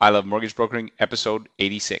I Love Mortgage Brokering, episode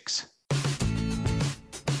 86.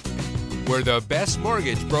 Where the best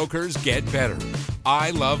mortgage brokers get better. I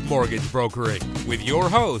Love Mortgage Brokering with your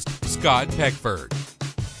host, Scott Peckford.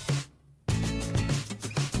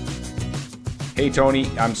 Hey, Tony,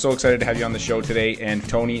 I'm so excited to have you on the show today. And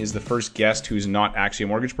Tony is the first guest who's not actually a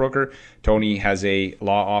mortgage broker. Tony has a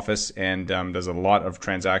law office and does a lot of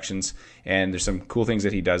transactions. And there's some cool things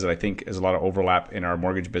that he does that I think is a lot of overlap in our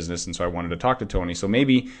mortgage business. And so I wanted to talk to Tony. So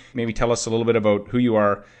maybe tell us a little bit about who you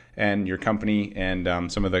are and your company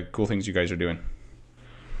and some of the cool things you guys are doing.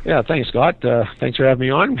 Yeah, thanks, Scott. Thanks for having me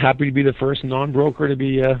on. I'm happy to be the first non-broker to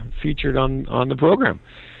be featured on the program.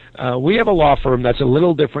 We have a law firm that's a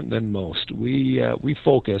little different than most. We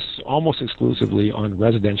focus almost exclusively on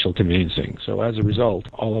residential conveyancing. So as a result,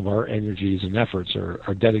 all of our energies and efforts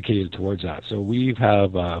are dedicated towards that. So we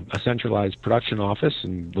have a centralized production office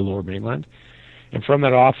in the Lower Mainland. And from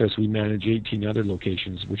that office, we manage 18 other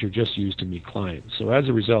locations, which are just used to meet clients. So as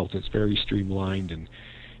a result, it's very streamlined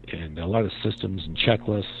and a lot of systems and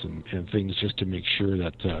checklists and things just to make sure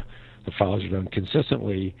that the files are done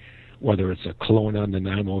consistently, whether it's a Kelowna,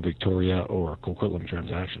 Nanaimo, Victoria, or a Coquitlam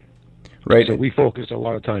transaction. Right. So we focus a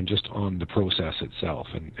lot of time just on the process itself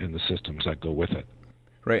and the systems that go with it.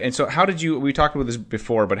 Right. And so how did you, we talked about this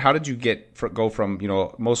before, but how did you go from,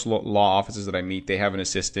 most law offices that I meet, they have an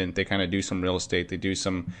assistant, they kind of do some real estate, they do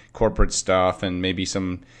some corporate stuff and maybe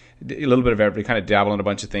a little bit of everything, kind of dabble in a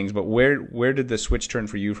bunch of things. But where did the switch turn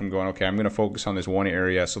for you from going, okay, I'm going to focus on this one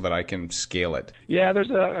area so that I can scale it? Yeah,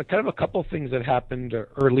 there's a kind of a couple of things that happened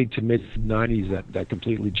early to mid 90s that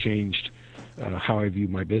completely changed how I view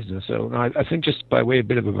my business. So I think just by way of a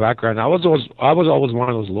bit of a background, I was always one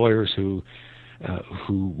of those lawyers who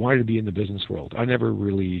wanted to be in the business world. I never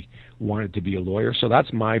really wanted to be a lawyer, so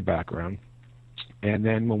that's my background. And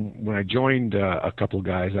then when I joined a couple of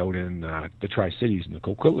guys out in the Tri-Cities in the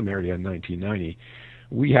Coquitlam area in 1990,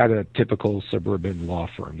 we had a typical suburban law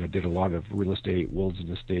firm that did a lot of real estate, wills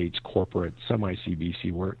and estates, corporate,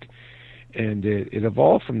 semi-CBC work. And it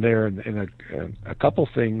evolved from there and a couple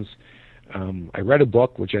things. I read a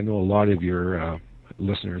book, which I know a lot of your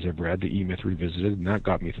listeners have read, The E-Myth Revisited, and that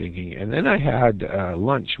got me thinking. And then I had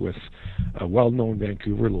lunch with a well-known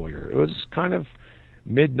Vancouver lawyer. It was kind of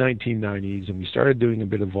mid-1990s, and we started doing a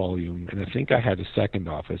bit of volume, and I think I had a second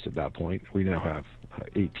office at that point. We now have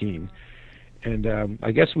 18. And I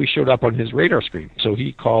guess we showed up on his radar screen. So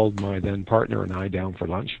he called my then partner and I down for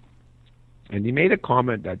lunch, and he made a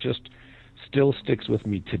comment that just still sticks with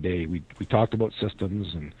me today. We talked about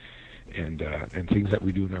systems and things that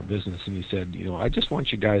we do in our business, and he said, I just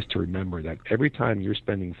want you guys to remember that every time you're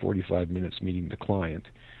spending 45 minutes meeting the client,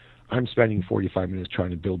 I'm spending 45 minutes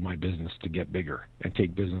trying to build my business to get bigger and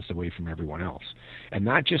take business away from everyone else. And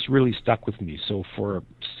that just really stuck with me. So for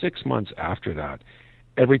 6 months after that,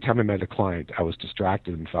 every time I met a client, I was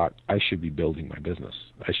distracted and thought, I should be building my business.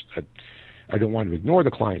 I don't want to ignore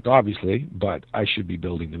the client, obviously, but I should be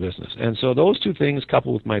building the business. And so those two things,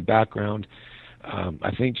 coupled with my background,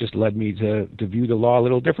 I think just led me to view the law a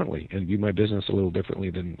little differently and view my business a little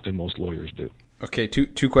differently than most lawyers do. Okay,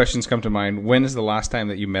 two questions come to mind. When is the last time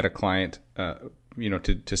that you met a client,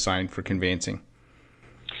 to sign for conveyancing?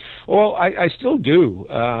 Well, I still do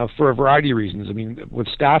for a variety of reasons. I mean, with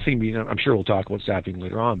staffing, I'm sure we'll talk about staffing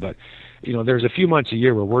later on, but there's a few months a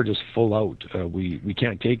year where we're just full out. We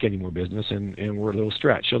can't take any more business, and we're a little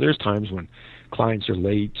stretched. So there's times when clients are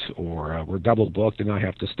late or we're double booked, and I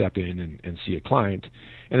have to step in and see a client.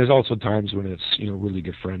 And there's also times when it's really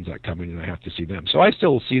good friends that come in and I have to see them. So I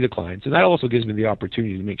still see the clients, and that also gives me the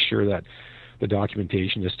opportunity to make sure that the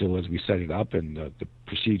documentation is still as we set it up and the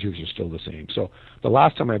procedures are still the same. So the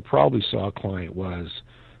last time I probably saw a client was,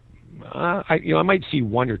 I might see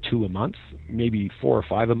one or two a month, maybe 4 or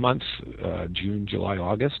 5 a month, June, July,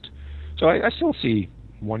 August. So I still see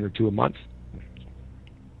 1 or 2 a month.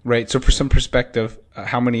 Right. So for some perspective,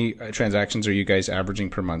 how many transactions are you guys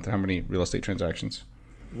averaging per month? How many real estate transactions?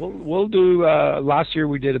 We'll do, last year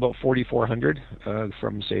we did about 4,400,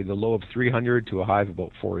 from say the low of 300 to a high of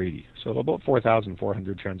about 480. So about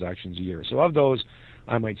 4,400 transactions a year. So of those,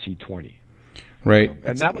 I might see 20. Right.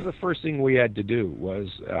 And that was the first thing we had to do was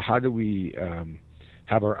how do we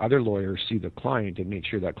have our other lawyers see the client and make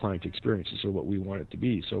sure that client experiences are what we want it to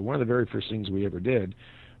be. So one of the very first things we ever did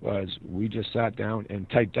was we just sat down and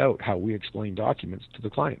typed out how we explain documents to the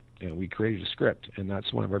client. And we created a script, and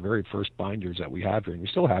that's one of our very first binders that we have here, and we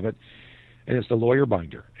still have it. And it's the lawyer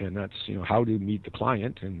binder, and that's how to meet the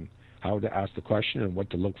client and how to ask the question and what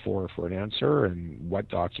to look for an answer and what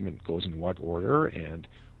document goes in what order and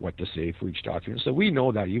what to say for each document. So we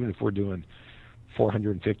know that even if we're doing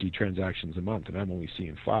 450 transactions a month and I'm only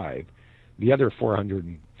seeing 5, the other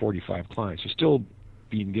 445 clients are still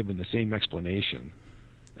being given the same explanation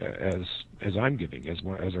as I'm giving,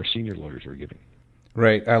 as our senior lawyers are giving.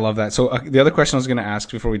 Right. I love that. So the other question I was going to ask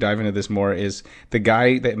before we dive into this more is, the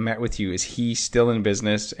guy that met with you, is he still in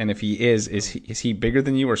business? And if he is he bigger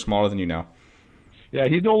than you or smaller than you now? Yeah,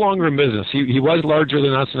 he's no longer in business. He was larger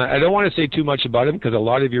than us, and I don't want to say too much about him because a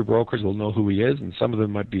lot of your brokers will know who he is, and some of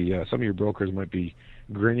your brokers might be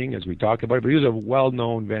grinning as we talk about it. But he was a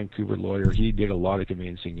well-known Vancouver lawyer. He did a lot of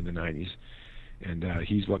conveyancing in the 90s, and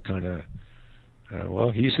he's what kind of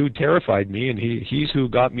he's who terrified me, and he's who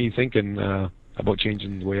got me thinking about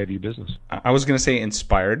changing the way I do business. I was going to say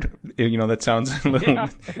inspired. That sounds a little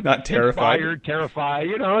not terrified. Inspired, terrified.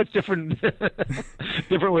 It's different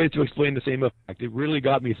different ways to explain the same effect. It really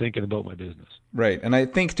got me thinking about my business. Right. And I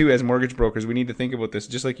think, too, as mortgage brokers, we need to think about this,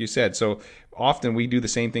 just like you said. So often we do the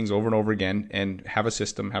same things over and over again and have a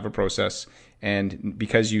system, have a process. And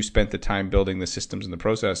because you spent the time building the systems and the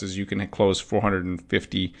processes, you can close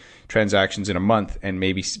 450 transactions in a month and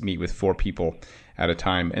maybe meet with 4 people at a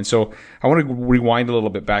time. And so I want to rewind a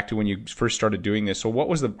little bit back to when you first started doing this. So what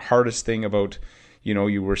was the hardest thing about,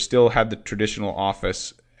 you were still had the traditional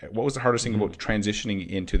office. What was the hardest thing about transitioning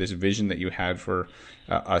into this vision that you had for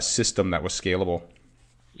a system that was scalable?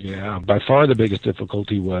 Yeah, by far the biggest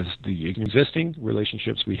difficulty was the existing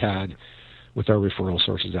relationships we had with our referral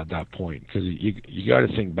sources at that point. Because you got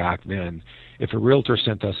to think back then, if a realtor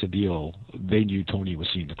sent us a deal, they knew Tony was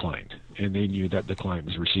seeing the client, and they knew that the client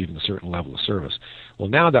was receiving a certain level of service. Well,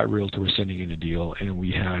 now that realtor was sending in a deal, and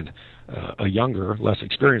we had a younger, less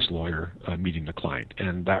experienced lawyer meeting the client.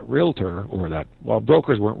 And that realtor,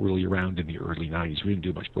 brokers weren't really around in the early 90s. We didn't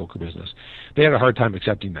do much broker business. They had a hard time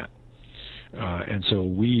accepting that. And so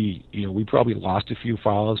we probably lost a few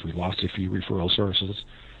files. We lost a few referral sources.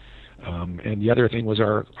 And the other thing was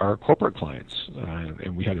our corporate clients,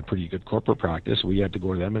 and we had a pretty good corporate practice. We had to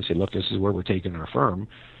go to them and say, look, this is where we're taking our firm.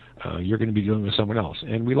 You're going to be dealing with someone else.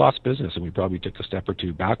 And we lost business, and we probably took a step or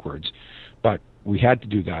two backwards. But we had to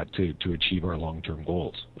do that to achieve our long-term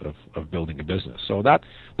goals of building a business. So that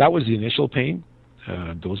was the initial pain,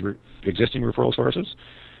 those were existing referral sources.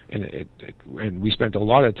 And we spent a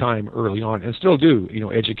lot of time early on, and still do,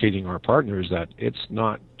 educating our partners that it's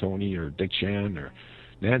not Tony or Dick Chan or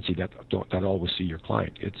Nancy that always see your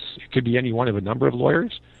client. It could be any one of a number of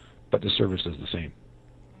lawyers, but the service is the same.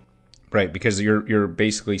 Right, because you're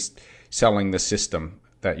basically selling the system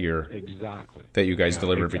that you guys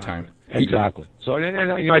deliver every time. Exactly. So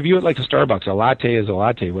and I view it like a Starbucks. A latte is a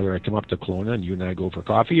latte, whether I come up to Kelowna and you and I go for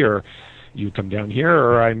coffee, or you come down here,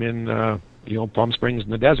 or I'm in Palm Springs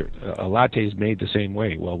in the desert. A latte is made the same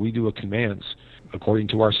way. Well, we do a conveyance according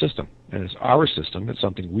to our system, and it's our system. It's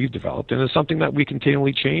something we've developed, and it's something that we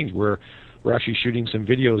continually change. We're actually shooting some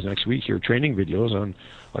videos next week here, training videos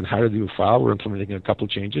on how to do a file. We're implementing a couple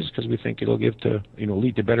of changes because we think it'll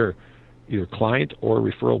lead to better either client or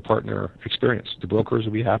referral partner experience. The brokers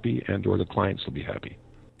will be happy, and or the clients will be happy.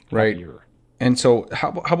 Right. Happier. And so how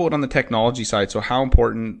about on the technology side? So how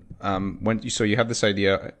important, so you have this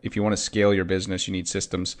idea, if you want to scale your business, you need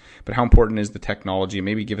systems, but how important is the technology?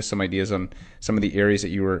 Maybe give us some ideas on some of the areas that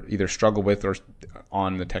you were either struggle with or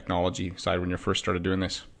on the technology side when you first started doing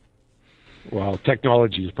this. Well,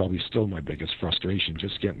 technology is probably still my biggest frustration,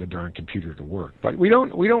 just getting the darn computer to work. But we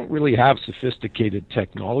don't really have sophisticated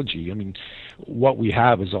technology. I mean, what we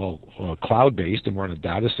have is all cloud-based, and we're on a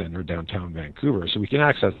data center downtown Vancouver, so we can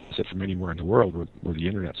access it from anywhere in the world where the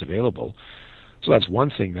internet's available. So that's one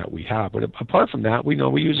thing that we have. But apart from that, we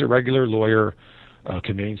use a regular lawyer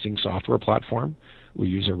conveyancing software platform. We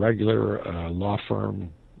use a regular law firm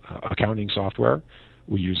accounting software.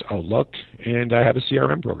 We use Outlook, and I have a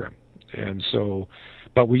CRM program. And so,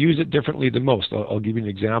 but we use it differently than most. I'll give you an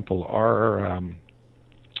example. Our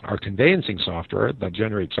conveyancing software that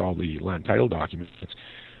generates all the land title documents,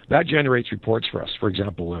 that generates reports for us. For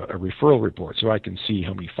example, a referral report, so I can see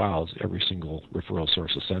how many files every single referral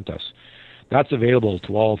source has sent us. That's available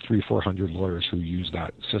to all 300-400 lawyers who use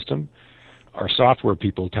that system. Our software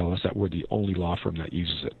people tell us that we're the only law firm that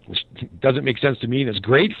uses it, which doesn't make sense to me, and it's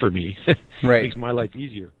great for me. Right. It makes my life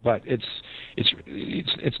easier. But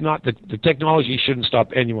it's not the technology shouldn't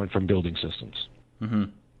stop anyone from building systems. Mm-hmm.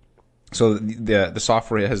 So the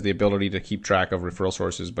software has the ability to keep track of referral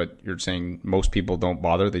sources, but you're saying most people don't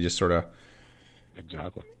bother; they just sort of.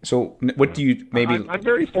 Exactly. So what do you maybe? I'm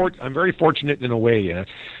very fortunate in a way.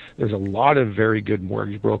 There's a lot of very good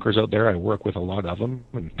mortgage brokers out there. I work with a lot of them,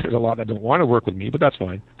 and there's a lot that don't want to work with me, but that's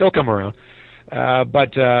fine. They'll come around.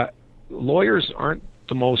 But lawyers aren't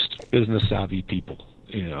the most business savvy people,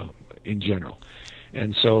 in general.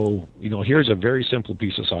 And so, here's a very simple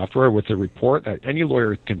piece of software with a report that any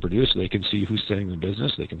lawyer can produce. They can see who's sending the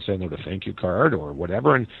business. They can send out a thank you card or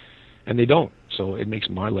whatever, and they don't. So it makes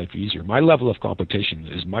my life easier. My level of competition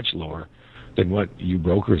is much lower than what you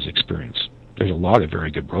brokers experience. There's a lot of very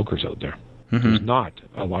good brokers out there. Mm-hmm. There's not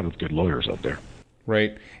a lot of good lawyers out there.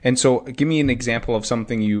 Right. And so give me an example of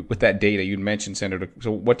something with that data. You mentioned, Senator.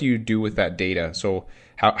 So what do you do with that data? So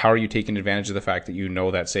how are you taking advantage of the fact that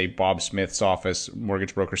that, say, Bob Smith's office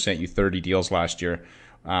mortgage broker sent you 30 deals last year?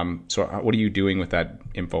 So what are you doing with that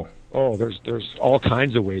info? Oh, there's all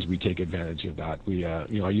kinds of ways we take advantage of that. We, I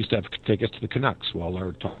used to have tickets to the Canucks while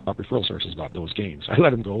our top referral sources got those games. I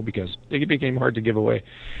let them go because they became hard to give away.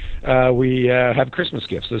 We have Christmas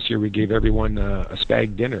gifts. This year we gave everyone a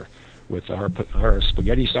spag dinner with our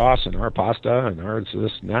spaghetti sauce and our pasta and our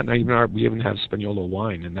this and that. And we even have Spagnolo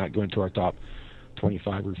wine, and that going to our top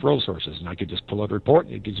 25 referral sources. And I could just pull out a report,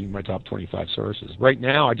 and it gives you my top 25 sources. Right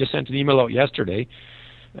now, I just sent an email out yesterday.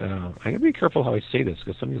 I'm going to be careful how I say this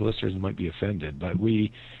because some of the listeners might be offended. But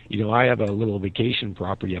I have a little vacation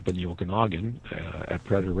property up in the Okanagan at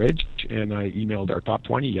Predator Ridge, and I emailed our top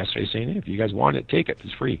 20 yesterday saying, hey, if you guys want it, take it.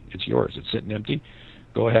 It's free. It's yours. It's sitting empty.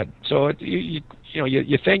 Go ahead. So you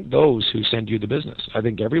thank those who send you the business. I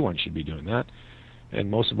think everyone should be doing that,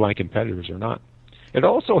 and most of my competitors are not. It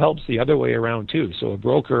also helps the other way around too. So a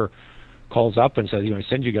broker calls up and says, I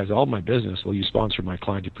send you guys all my business. Will you sponsor my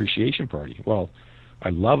client appreciation party? Well, I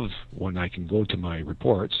love when I can go to my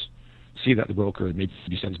reports, see that the broker maybe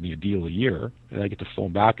sends me a deal a year, and I get to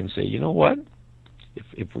phone back and say, you know what?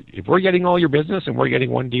 If we're getting all your business and we're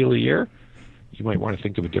getting one deal a year, you might want to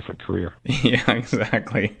think of a different career. Yeah,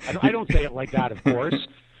 exactly. I don't say it like that, of course,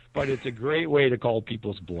 but it's a great way to call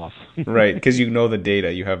people's bluff. Right, because the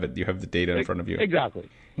data. You have the data in front of you. Exactly.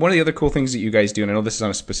 One of the other cool things that you guys do, and I know this is on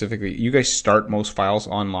a specifically, you guys start most files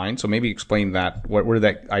online, so maybe explain that. Where did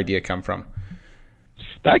that idea come from?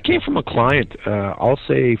 That came from a client, I'll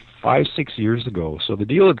say 5-6 years ago. So the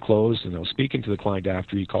deal had closed, and I was speaking to the client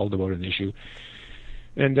after he called about an issue.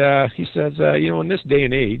 And he says, in this day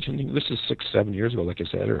and age, and this is 6-7 years ago, like I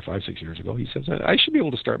said, or 5-6 years ago, he says, I should be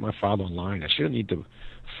able to start my file online. I shouldn't need to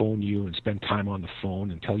phone you and spend time on the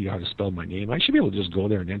phone and tell you how to spell my name. I should be able to just go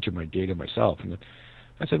there and enter my data myself. And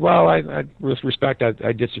I said, well, I with respect,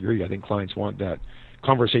 I disagree. I think clients want that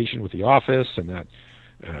conversation with the office and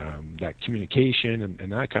that communication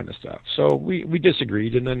and that kind of stuff. So we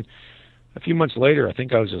disagreed. And then a few months later, I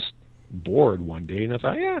think I was just bored one day, and I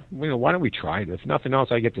thought, why don't we try it? If nothing else,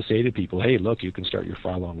 I get to say to people, hey, look, you can start your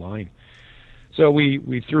file online. So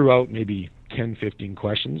we threw out maybe 10-15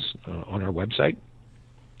 questions on our website,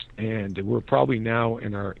 and we're probably now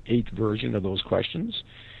in our 8th version of those questions,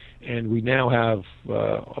 and we now have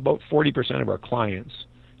about 40% of our clients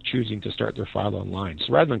choosing to start their file online.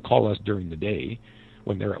 So rather than call us during the day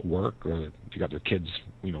when they're at work, or if you got their kids,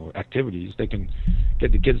 activities, they can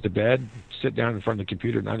get the kids to bed, sit down in front of the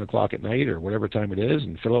computer at 9 o'clock at night or whatever time it is,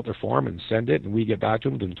 and fill out their form and send it, and we get back to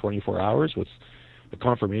them within 24 hours with the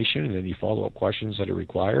confirmation and any follow-up questions that are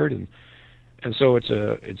required. And so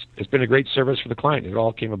it's been a great service for the client. It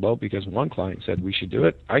all came about because one client said we should do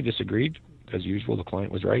it. I disagreed. As usual, the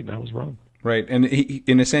client was right and I was wrong. Right, and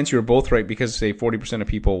in a sense, you're both right because, say, 40% of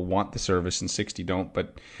people want the service and 60 don't.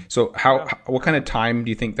 But so, what kind of time do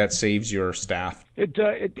you think that saves your staff? It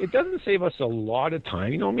doesn't save us a lot of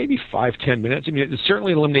time. Maybe 5-10 minutes. I mean, it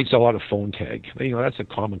certainly eliminates a lot of phone tag. That's a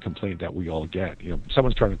common complaint that we all get.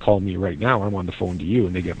 Someone's trying to call me right now. I'm on the phone to you,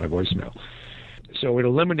 and they get my voicemail. So it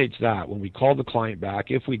eliminates that. When we call the client back,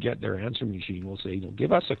 if we get their answering machine, we'll say,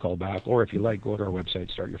 give us a call back, or if you like, go to our website,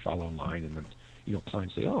 start your file online, and then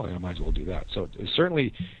clients say, I might as well do that. So it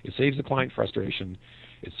saves the client frustration.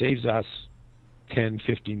 It saves us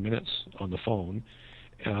 10-15 minutes on the phone,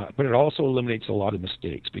 but it also eliminates a lot of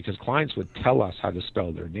mistakes because clients would tell us how to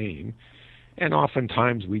spell their name, and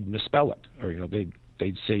oftentimes we'd misspell it, or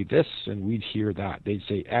they'd say this and we'd hear that. They'd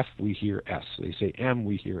say F, we hear S. They say M,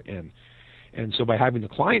 we hear N. And so by having the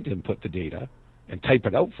client input the data and type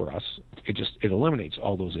it out for us, it eliminates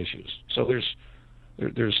all those issues. So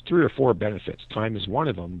there's 3 or 4 benefits. Time is one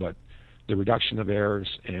of them, but the reduction of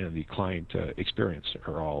errors and the client experience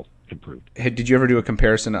are all improved. Did you ever do a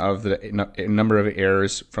comparison of the number of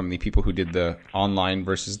errors from the people who did the online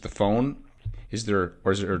versus the phone? Is there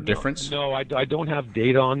a difference? No, I don't have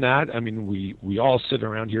data on that. I mean, we all sit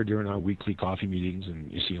around here during our weekly coffee meetings, and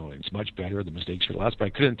it's much better. The mistakes are less, but I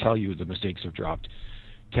couldn't tell you the mistakes have dropped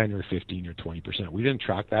 10 or 15 or 20%. We didn't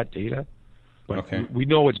track that data. But okay. We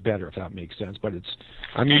know it's better, if that makes sense. But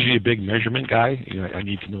I'm usually a big measurement guy. I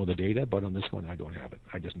need to know the data, but on this one, I don't have it.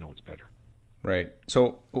 I just know it's better. Right.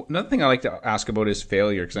 So another thing I like to ask about is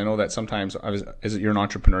failure, because I know that sometimes you're an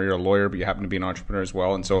entrepreneur, you're a lawyer, but you happen to be an entrepreneur as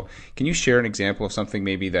well. And so can you share an example of something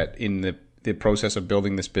maybe that in the process of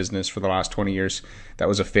building this business for the last 20 years, that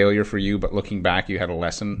was a failure for you, but looking back, you had a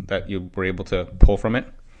lesson that you were able to pull from it?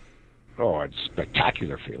 Oh, it's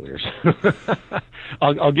spectacular failures.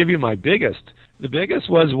 I'll give you my biggest. The biggest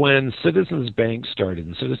was when Citizens Bank started,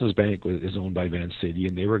 and Citizens Bank is owned by Vancity,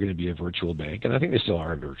 and they were going to be a virtual bank, and I think they still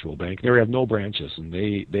are a virtual bank. They have no branches, and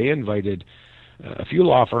they invited a few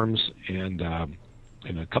law firms and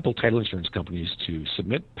a couple title insurance companies to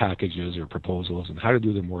submit packages or proposals on how to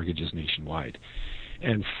do their mortgages nationwide.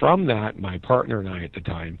 And from that, my partner and I at the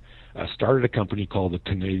time started a company called the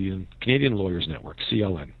Canadian Lawyers Network,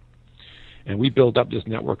 CLN. And we built up this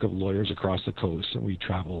network of lawyers across the coast, and we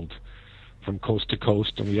traveled from coast to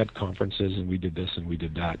coast, and we had conferences, and we did this and we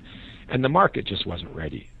did that. And the market just wasn't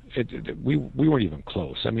ready. We weren't even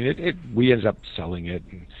close. I mean, we ended up selling it,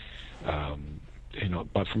 and,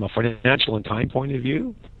 but from a financial and time point of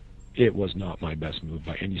view, it was not my best move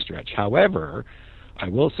by any stretch. However, I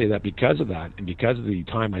will say that because of that, and because of the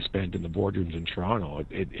time I spent in the boardrooms in Toronto,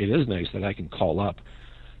 it is nice that I can call up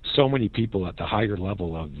so many people at the higher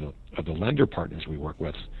level of the lender partners we work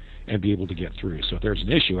with and be able to get through. So if there's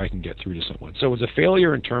an issue, I can get through to someone. So it was a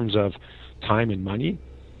failure in terms of time and money,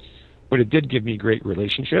 but it did give me great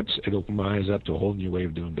relationships. It opened my eyes up to a whole new way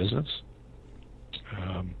of doing business.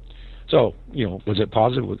 So, was it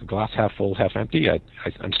positive? Was the glass half full, half empty?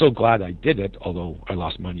 I'm so glad I did it, although I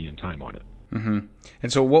lost money and time on it. Mm-hmm.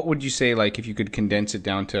 And so what would you say, like, if you could condense it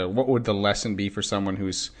down to, what would the lesson be for someone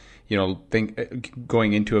who's,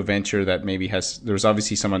 going into a venture that maybe there's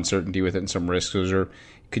obviously some uncertainty with it and some risks, or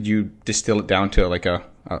could you distill it down to like a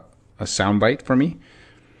soundbite for me?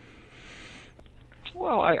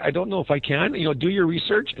 Well, I don't know if I can. Do your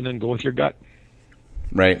research and then go with your gut.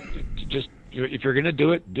 Right. Just, if you're going to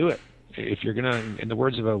do it, do it. If you're going to, in the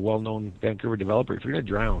words of a well-known Vancouver developer, if you're going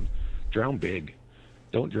to drown big.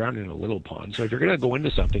 Don't drown in a little pond. So if you're going to go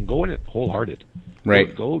into something, go in it wholehearted.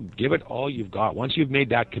 Right. Go give it all you've got. Once you've made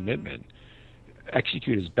that commitment,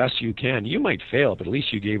 execute as best you can. You might fail, but at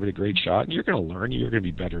least you gave it a great shot, and you're going to learn. You're going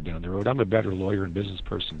to be better down the road. I'm a better lawyer and business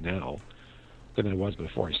person now than I was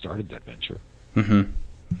before I started that venture. Mm-hmm.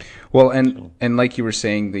 Well, and like you were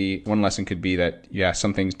saying, the one lesson could be that,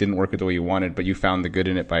 some things didn't work the way you wanted, but you found the good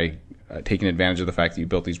in it by taking advantage of the fact that you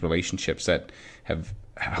built these relationships that have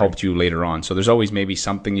helped you later on. So there's always maybe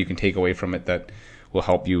something you can take away from it that will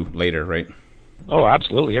help you later, right? Oh,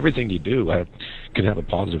 absolutely. Everything you do can have a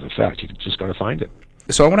positive effect. You just got to find it.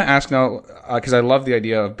 So I want to ask now, because I love the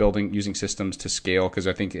idea of using systems to scale, because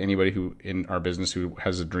I think anybody who in our business who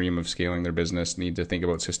has a dream of scaling their business needs to think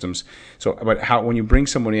about systems. So, but when you bring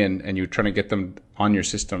someone in and you're trying to get them on your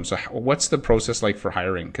system, so what's the process like for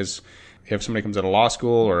hiring? Because if somebody comes out of law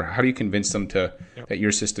school, or how do you convince them that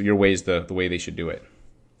your system, your way is the way they should do it?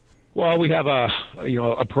 Well, we have a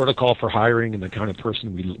protocol for hiring and the kind of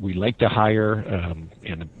person we like to hire,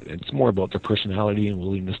 and it's more about their personality and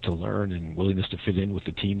willingness to learn and willingness to fit in with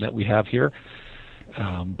the team that we have here.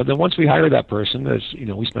 But then once we hire that person,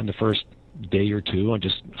 we spend the first day or two on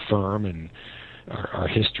just firm and our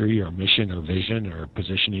history, our mission, our vision, our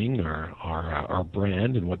positioning, our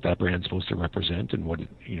brand, and what that brand's supposed to represent, and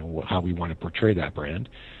how we want to portray that brand.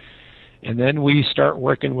 And then we start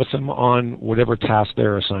working with them on whatever task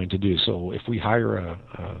they're assigned to do. So if we hire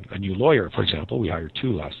a new lawyer, for example, we hired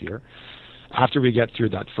 2 last year. After we get through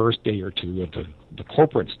that first day or two of the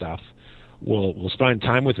corporate stuff, we'll spend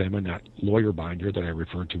time with them in that lawyer binder that I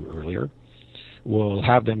referred to earlier. We'll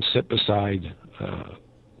have them sit beside,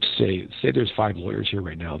 say there's 5 lawyers here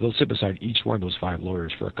right now. They'll sit beside each one of those 5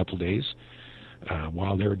 lawyers for a couple of days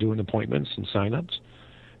while they're doing appointments and sign-ups.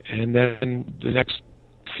 And then the next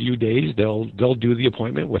few days they'll do the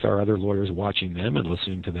appointment with our other lawyers watching them and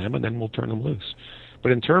listening to them, and then we'll turn them loose.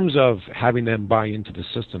 But in terms of having them buy into the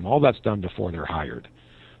system, all that's done before they're hired.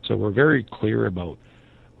 So we're very clear about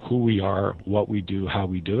who we are, what we do, how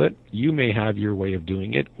we do it. You may have your way of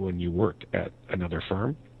doing it when you work at another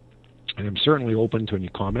firm, and I'm certainly open to any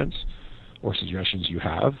comments or suggestions you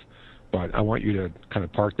have, but I want you to kind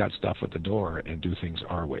of park that stuff at the door and do things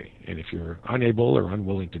our way. And if you're unable or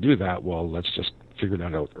unwilling to do that, well, let's just figure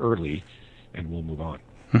that out early and we'll move on.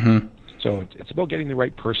 Mm-hmm. So it's about getting the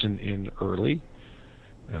right person in early.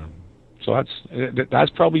 So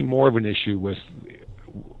that's probably more of an issue with,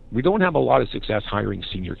 we don't have a lot of success hiring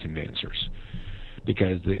senior conveyancers,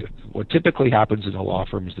 because what typically happens in a law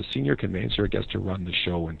firm is the senior conveyancer gets to run the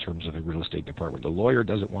show in terms of the real estate department. The lawyer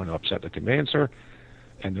doesn't want to upset the conveyancer,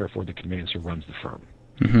 and therefore the conveyancer runs the firm.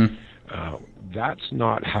 Mm-hmm. That's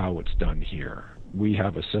not how it's done here. we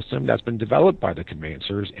have a system that's been developed by the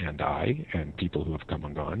conveyancers and people who have come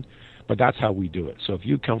and gone, but that's how we do it. So if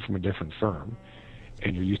you come from a different firm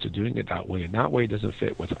and you're used to doing it that way, and that way doesn't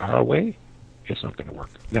fit with our way, it's not going to work.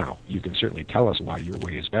 Now, you can certainly tell us why your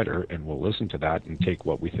way is better, and we'll listen to that and take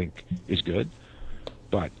what we think is good.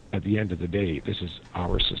 But at the end of the day, this is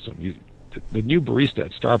our system. The new barista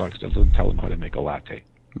at Starbucks doesn't tell them how to make a latte.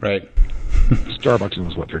 Right. Starbucks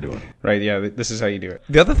knows what they're doing. Right, yeah, this is how you do it.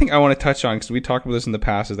 The other thing I want to touch on, because we talked about this in the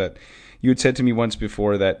past, is that you had said to me once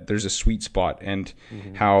before that there's a sweet spot, and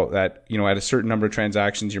how that, at a certain number of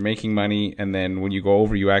transactions you're making money, and then when you go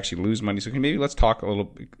over you actually lose money. So let's talk to me a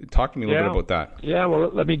little bit about that. Yeah, well,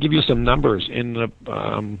 let me give you some numbers. In the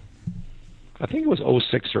I think it was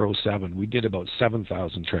 06 or 07, we did about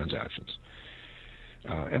 7,000 transactions.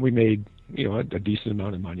 And we made, a decent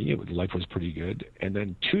amount of money. Life was pretty good. And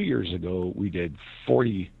then 2 years ago, we did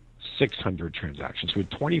 4,600 transactions. We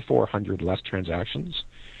had 2,400 less transactions.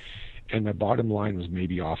 And my bottom line was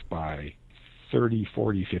maybe off by $30,000,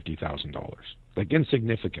 $40,000, $50,000, like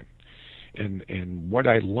insignificant. And what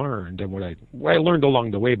I learned, and what I learned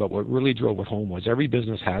along the way, but what really drove it home was every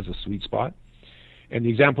business has a sweet spot. And the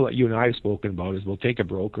example that you and I have spoken about is we'll take a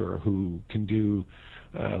broker who can do,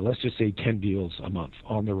 let's just say 10 deals a month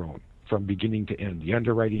on their own from beginning to end, the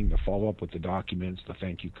underwriting, the follow-up with the documents, the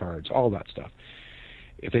thank you cards, all that stuff.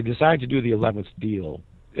 If they decide to do the 11th deal,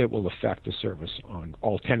 it will affect the service on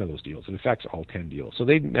all 10 of those deals. It affects all 10 deals. So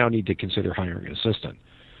they now need to consider hiring an assistant.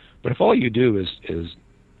 But if all you do is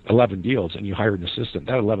 11 deals and you hire an assistant,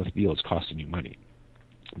 that 11th deal is costing you money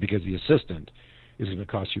because the assistant is going to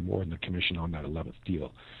cost you more than the commission on that 11th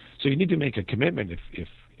deal. So you need to make a commitment if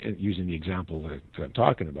using the example that I'm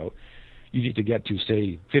talking about, you need to get to,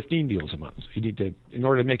 say, 15 deals a month. You need to, in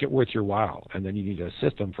order to make it worth your while, and then you need a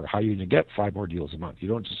system for how you're going to get 5 more deals a month. You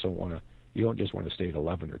don't just want to stay at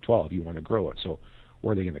 11 or 12. You want to grow it. So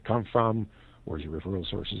where are they going to come from? Where's your referral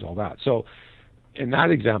sources? All that. So in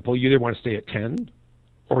that example, you either want to stay at 10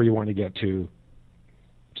 or you want to get to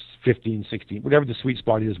 15, 16, whatever the sweet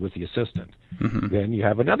spot is with the assistant. Then you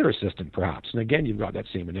have another assistant perhaps. And again, you've got that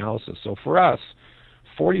same analysis. So for us,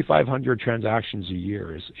 4,500 transactions a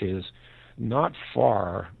year is not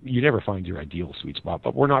far. You never find your ideal sweet spot,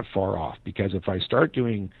 but we're not far off, because if I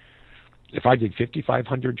did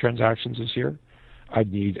 5,500 transactions this year,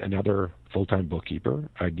 I'd need another full-time bookkeeper.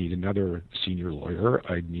 I'd need another senior lawyer.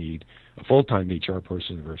 I'd need a full-time HR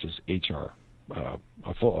person versus a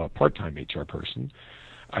part-time HR person.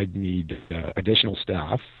 I'd need additional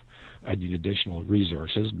staff. I'd need additional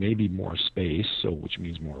resources, maybe more space, which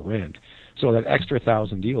means more rent. So that extra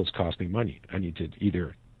 1,000 deals cost me money. I need to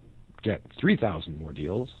either get 3,000 more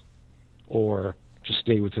deals or just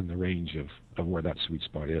stay within the range of where that sweet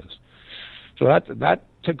spot is. So that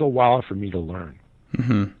took a while for me to learn.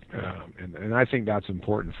 And I think that's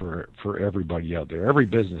important for everybody out there. Every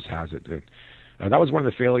business has it. That was one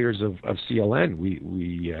of the failures of CLN.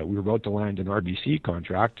 We were about to land an RBC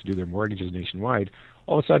contract to do their mortgages nationwide.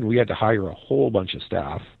 All of a sudden, we had to hire a whole bunch of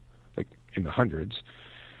staff, like in the hundreds,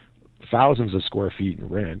 thousands of square feet in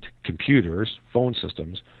rent, computers, phone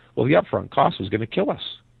systems. Well, the upfront cost was going to kill us.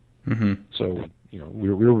 So we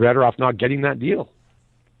were better off not getting that deal,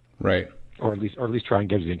 right? Or at least try and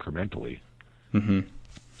get it incrementally.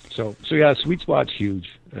 So yeah, sweet spot's huge,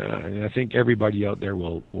 and I think everybody out there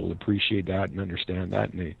will appreciate that and understand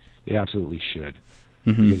that, and they absolutely should,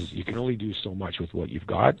 because you can only do so much with what you've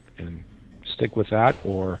got, and stick with that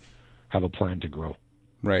or have a plan to grow.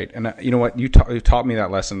 Right, and you know what, you taught me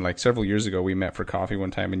that lesson like several years ago. We met for coffee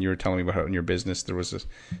one time, and you were telling me about how in your business there was a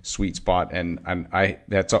sweet spot, and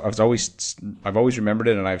I've always remembered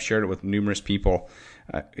it, and I've shared it with numerous people.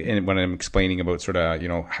 And when I'm explaining about sort of,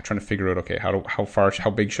 trying to figure out, okay,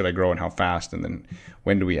 how big should I grow and how fast, and then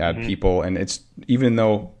when do we add people? And it's, even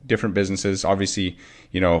though different businesses, obviously,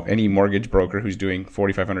 any mortgage broker who's doing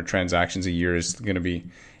 4,500 transactions a year is going to be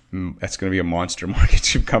a monster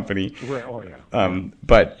mortgage company. Right. Oh yeah.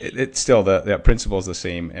 But it's still the principle is the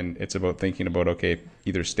same, and it's about thinking about, okay,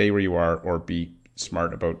 either stay where you are or be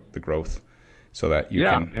smart about the growth, so that you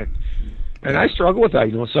can. And I struggle with that.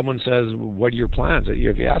 Someone says, "What are your plans?"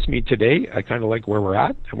 If you ask me today, I kind of like where we're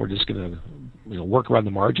at, and we're just going to, work around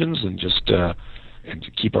the margins and just and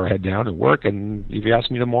keep our head down and work. And if you ask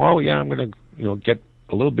me tomorrow, I'm going to, get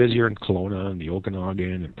a little busier in Kelowna and the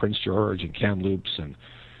Okanagan and Prince George and Kamloops and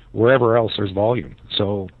wherever else there's volume.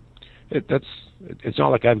 So it's not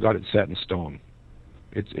like I've got it set in stone.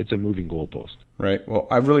 It's a moving goalpost. Right. Well,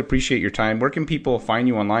 I really appreciate your time. Where can people find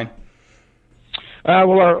you online?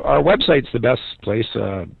 Well, our website's the best place,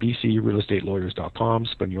 bcrealestatelawyers.com,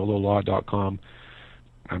 spagnololaw.com.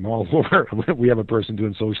 I'm all over. We have a person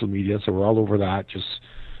doing social media, so we're all over that.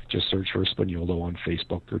 Just search for Spagnuolo on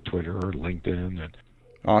Facebook or Twitter or LinkedIn. And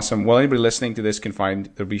awesome. Well, anybody listening to this can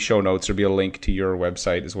there'll be show notes. There'll be a link to your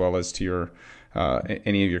website as well as to your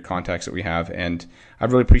any of your contacts that we have. And I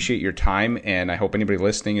really appreciate your time, and I hope anybody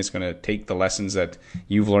listening is going to take the lessons that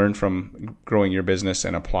you've learned from growing your business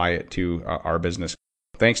and apply it to our business.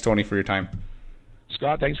 Thanks, Tony, for your time.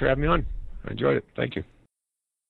 Scott, thanks for having me on. I enjoyed it. Thank you.